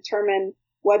law can determine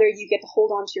whether you get to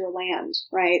hold on to your land,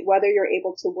 right? Whether you're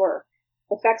able to work,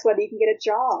 affects whether you can get a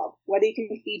job, whether you can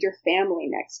feed your family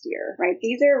next year, right?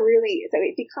 These are really, so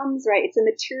it becomes, right, it's a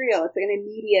material, it's an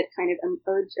immediate kind of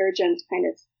urgent kind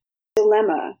of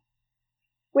dilemma.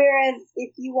 Whereas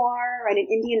if you are an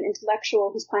Indian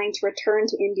intellectual who's planning to return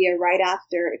to India right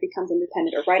after it becomes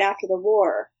independent or right after the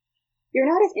war, you're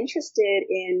not as interested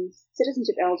in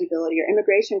citizenship eligibility or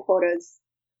immigration quotas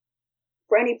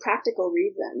for any practical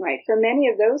reason, right? For many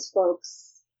of those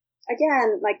folks,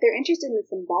 again, like they're interested in the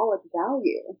symbolic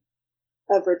value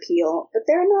of repeal, but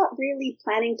they're not really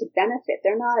planning to benefit.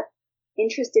 They're not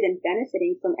interested in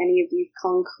benefiting from any of these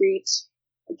concrete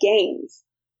gains.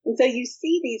 And so you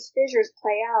see these fissures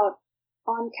play out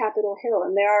on Capitol Hill,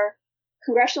 and there are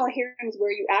congressional hearings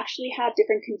where you actually have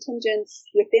different contingents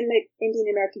within the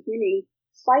Indian American community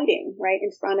fighting, right,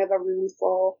 in front of a room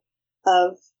full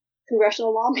of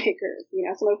congressional lawmakers.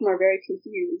 Some of them are very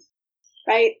confused,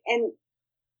 right? And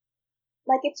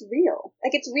like it's real.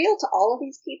 Like it's real to all of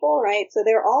these people, right? So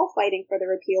they're all fighting for the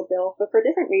repeal bill, but for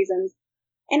different reasons.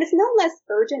 And it's no less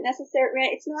urgent necessarily,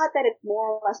 right? It's not that it's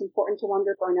more or less important to one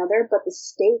group or another, but the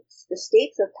stakes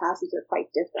of passage are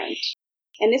quite different.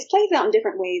 And this plays out in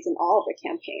different ways in all of the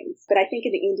campaigns. But I think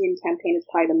in the Indian campaign is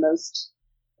probably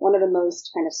one of the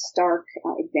most kind of stark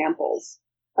examples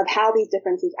of how these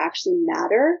differences actually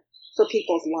matter for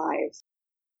people's lives.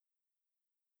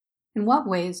 In what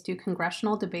ways do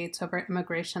congressional debates over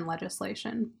immigration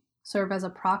legislation serve as a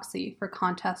proxy for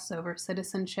contests over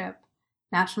citizenship,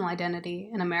 national identity,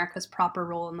 and America's proper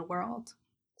role in the world?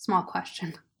 Small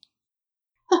question.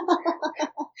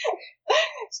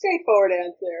 Straightforward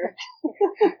answer.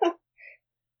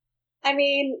 I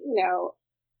mean,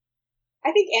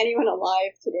 I think anyone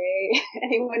alive today,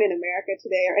 anyone in America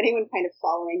today, or anyone kind of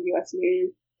following U.S.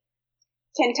 news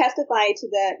can testify to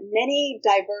the many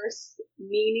diverse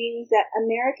meanings that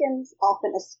Americans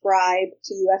often ascribe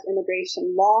to U.S.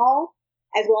 immigration law,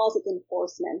 as well as its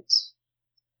enforcement.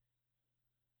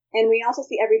 And we also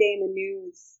see every day in the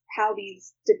news how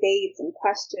these debates and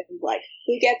questions like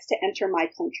who gets to enter my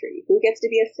country, who gets to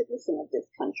be a citizen of this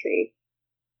country,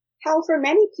 how for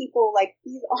many people, like,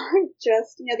 these aren't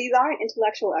just, these aren't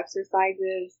intellectual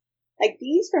exercises. Like,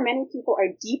 these for many people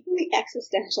are deeply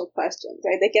existential questions,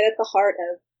 right? They get at the heart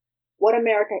of what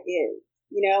America is,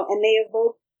 and they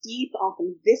evoke deep,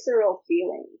 often visceral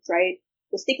feelings, right?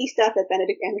 The sticky stuff that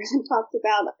Benedict Anderson talks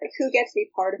about, like who gets to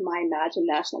be part of my imagined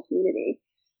national community.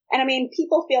 And I mean,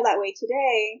 people feel that way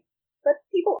today, but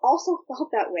people also felt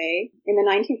that way in the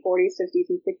 1940s, 50s,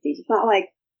 and 60s. It's not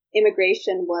like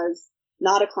immigration was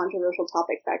not a controversial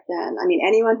topic back then. I mean,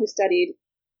 anyone who studied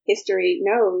history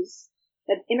knows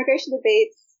that immigration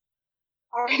debates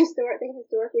they've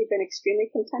historically been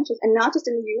extremely contentious, and not just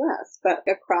in the U.S., but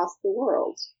across the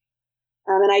world.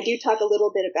 And I do talk a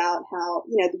little bit about how,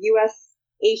 the U.S.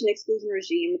 Asian exclusion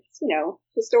regime,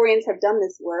 historians have done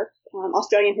this work,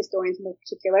 Australian historians in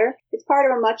particular. It's part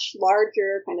of a much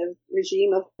larger kind of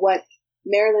regime of what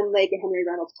Marilyn Lake and Henry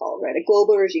Reynolds called, right, a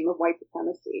global regime of white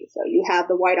supremacy. So you have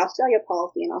the White Australia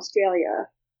policy in Australia.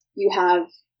 You have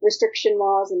restriction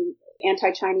laws and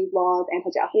anti-Chinese laws,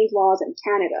 anti-Japanese laws in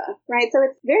Canada, right? So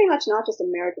it's very much not just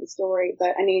an American story,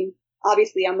 but I mean,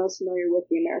 obviously I'm most familiar with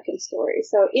the American story.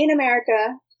 So in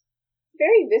America,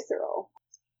 very visceral.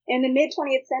 In the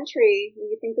mid-20th century, when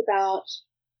you think about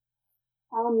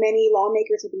how many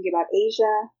lawmakers are thinking about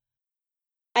Asia,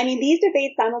 I mean, these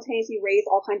debates simultaneously raise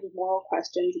all kinds of moral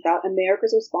questions about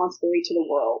America's responsibility to the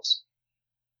world,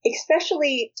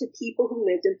 especially to people who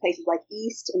lived in places like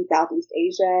East and Southeast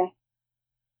Asia.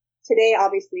 Today,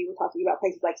 obviously, we're talking about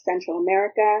places like Central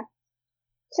America,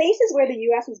 places where the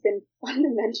U.S. has been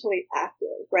fundamentally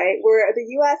active, right? Where the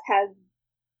U.S. has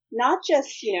not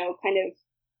just, kind of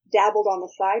dabbled on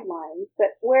the sidelines,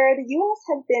 but where the U.S.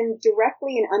 has been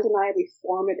directly and undeniably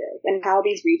formative in how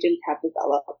these regions have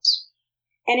developed.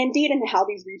 And indeed in how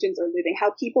these regions are living,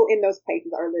 how people in those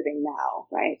places are living now,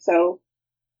 right? So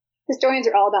historians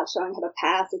are all about showing how the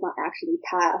past is not actually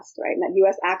past, right? And that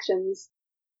U.S. actions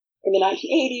in the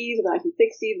 1980s, or the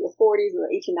 1960s, or the 40s, or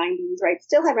the 1890s, right,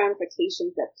 still have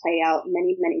ramifications that play out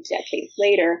many, many decades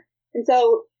later. And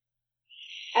so,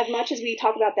 as much as we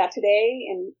talk about that today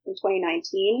in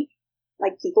 2019,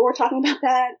 like people were talking about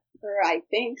that, or I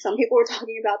think some people were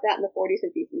talking about that in the 40s,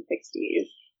 50s, and 60s.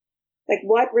 Like,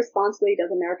 what responsibility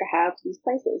does America have to these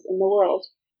places in the world?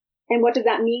 And what does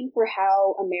that mean for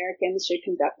how Americans should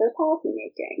conduct their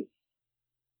policymaking?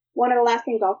 One of the last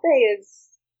things I'll say is,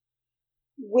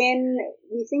 when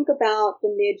we think about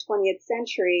the mid-20th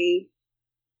century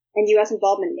and U.S.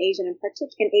 involvement in Asia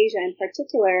in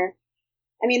particular,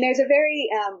 I mean, there's a very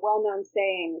well-known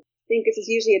saying. I think this is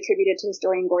usually attributed to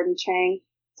historian Gordon Chang.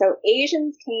 So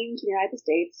Asians came to the United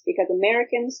States because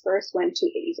Americans first went to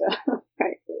Asia.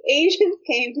 Right? So Asians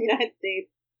came to the United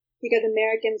States because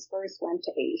Americans first went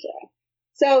to Asia.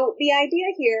 So the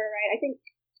idea here, right, I think,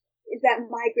 is that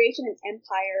migration and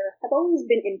empire have always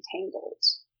been entangled.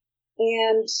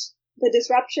 And the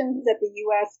disruptions that the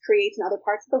U.S. creates in other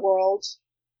parts of the world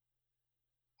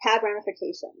have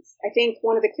ramifications. I think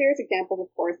one of the clearest examples,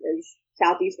 of course, is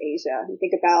Southeast Asia. You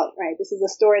think about, right, this is a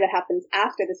story that happens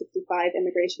after the 65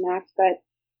 Immigration Act, but,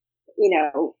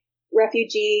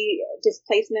 refugee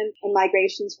displacement and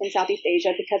migrations from Southeast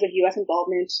Asia because of U.S.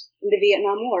 involvement in the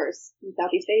Vietnam Wars in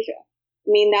Southeast Asia. I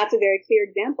mean, that's a very clear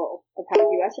example of how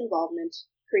U.S. involvement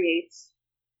creates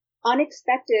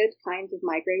unexpected kinds of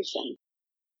migration.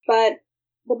 But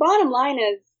the bottom line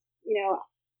is,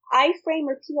 I frame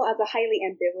repeal as a highly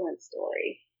ambivalent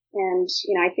story. And,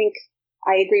 I think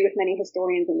I agree with many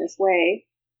historians in this way.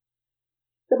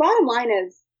 The bottom line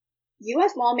is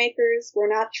U.S. lawmakers were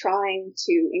not trying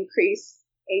to increase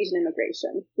Asian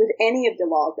immigration with any of the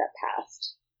laws that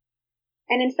passed.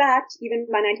 And in fact, even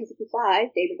by 1965,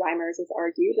 David Reimers has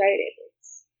argued, right,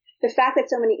 the fact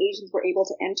that so many Asians were able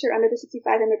to enter under the 65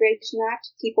 Immigration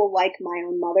Act, people like my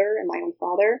own mother and my own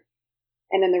father,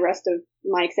 and then the rest of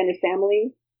my extended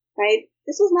family, right?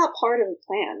 This was not part of the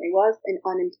plan. It was an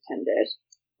unintended.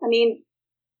 I mean,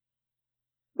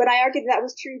 but I argued that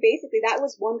was true. Basically, that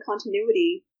was one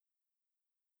continuity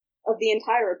of the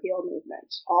entire repeal movement.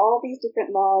 All these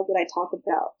different laws that I talk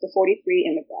about, the 43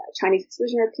 Chinese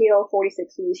Exclusion Repeal,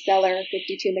 46 Louis Steller,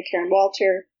 52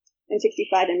 McCarran-Walter, and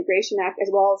 65 Immigration Act, as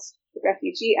well as the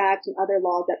Refugee Act and other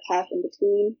laws that passed in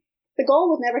between. The goal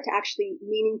was never to actually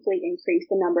meaningfully increase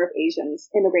the number of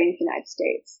Asians immigrating to the United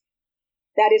States.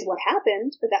 That is what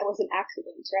happened, but that was an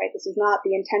accident, right? This was not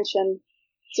the intention.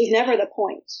 This was never the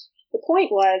point. The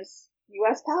point was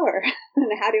U.S. power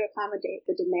and how to accommodate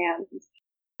the demands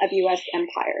of U.S.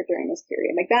 empire during this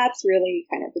period. Like, that's really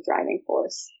kind of the driving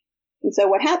force. And so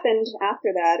what happened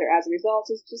after that, or as a result,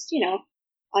 is just,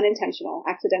 unintentional,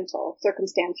 accidental,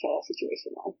 circumstantial,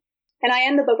 situational. And I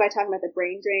end the book by talking about the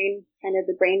brain drain, kind of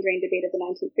the brain drain debate of the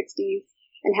 1960s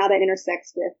and how that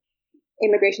intersects with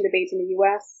immigration debates in the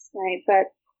U.S., right?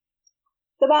 But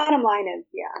the bottom line is,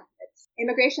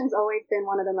 immigration's always been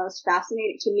one of the most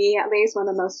fascinating, to me at least, one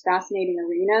of the most fascinating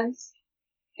arenas.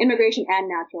 Immigration and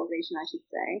naturalization, I should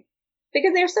say,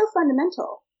 because they're so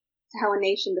fundamental to how a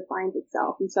nation defines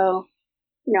itself. And so,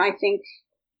 I think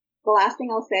the last thing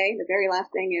I'll say, the very last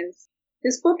thing is,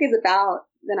 this book is about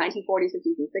the 1940s,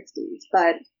 50s, and 60s,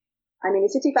 but the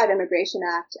 65 Immigration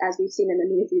Act, as we've seen in the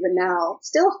news even now,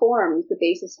 still forms the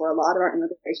basis for a lot of our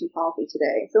immigration policy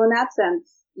today. So in that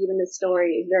sense, even this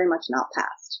story is very much not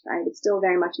past, right? It still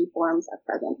very much informs our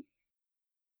present.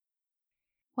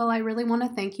 Well, I really want to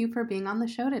thank you for being on the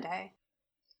show today.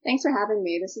 Thanks for having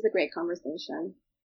me. This is a great conversation.